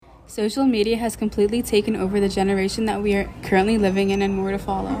Social media has completely taken over the generation that we are currently living in and more to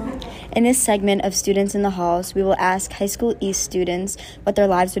follow. In this segment of Students in the Halls, we will ask high school East students what their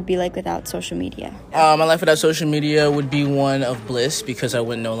lives would be like without social media. My life without social media would be one of bliss because I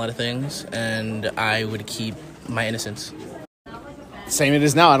wouldn't know a lot of things and I would keep my innocence. Same it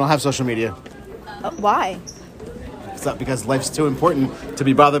is now. I don't have social media. Why? It's not because life's too important to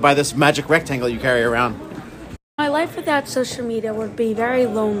be bothered by this magic rectangle you carry around. My life without social media would be very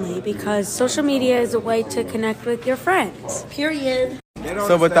lonely because social media is a way to connect with your friends. Period.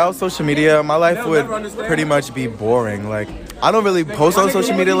 So without social media, my life would pretty much be boring. Like, I don't really post on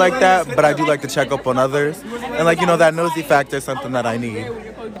social media like that, but I do like to check up on others. And that nosy factor is something that I need.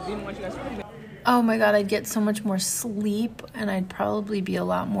 Oh my God, I'd get so much more sleep and I'd probably be a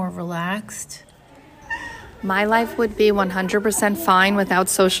lot more relaxed. My life would be 100% fine without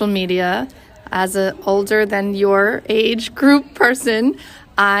social media. As an older than your age group person,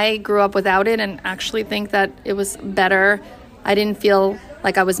 I grew up without it and actually think that it was better. I didn't feel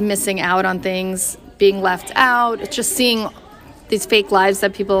like I was missing out on things, being left out, just seeing these fake lives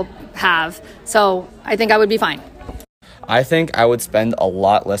that people have. So I think I would be fine. I think I would spend a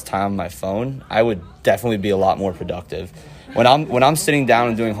lot less time on my phone. I would definitely be a lot more productive. When I'm sitting down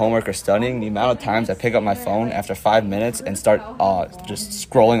and doing homework or studying, the amount of times I pick up my phone after 5 minutes and start just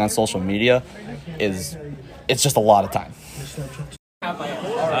scrolling on social media it's just a lot of time.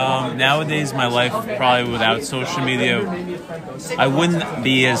 Nowadays, my life probably without social media, I wouldn't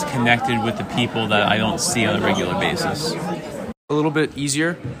be as connected with the people that I don't see on a regular basis. A little bit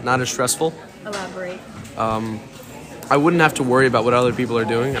easier, not as stressful. Elaborate. I wouldn't have to worry about what other people are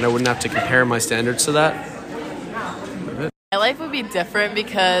doing, and I wouldn't have to compare my standards to that. My life would be different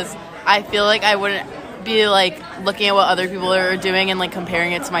because I feel like I wouldn't be looking at what other people are doing and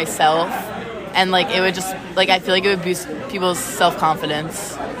comparing it to myself, and it would just I feel like it would boost people's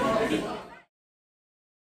self-confidence.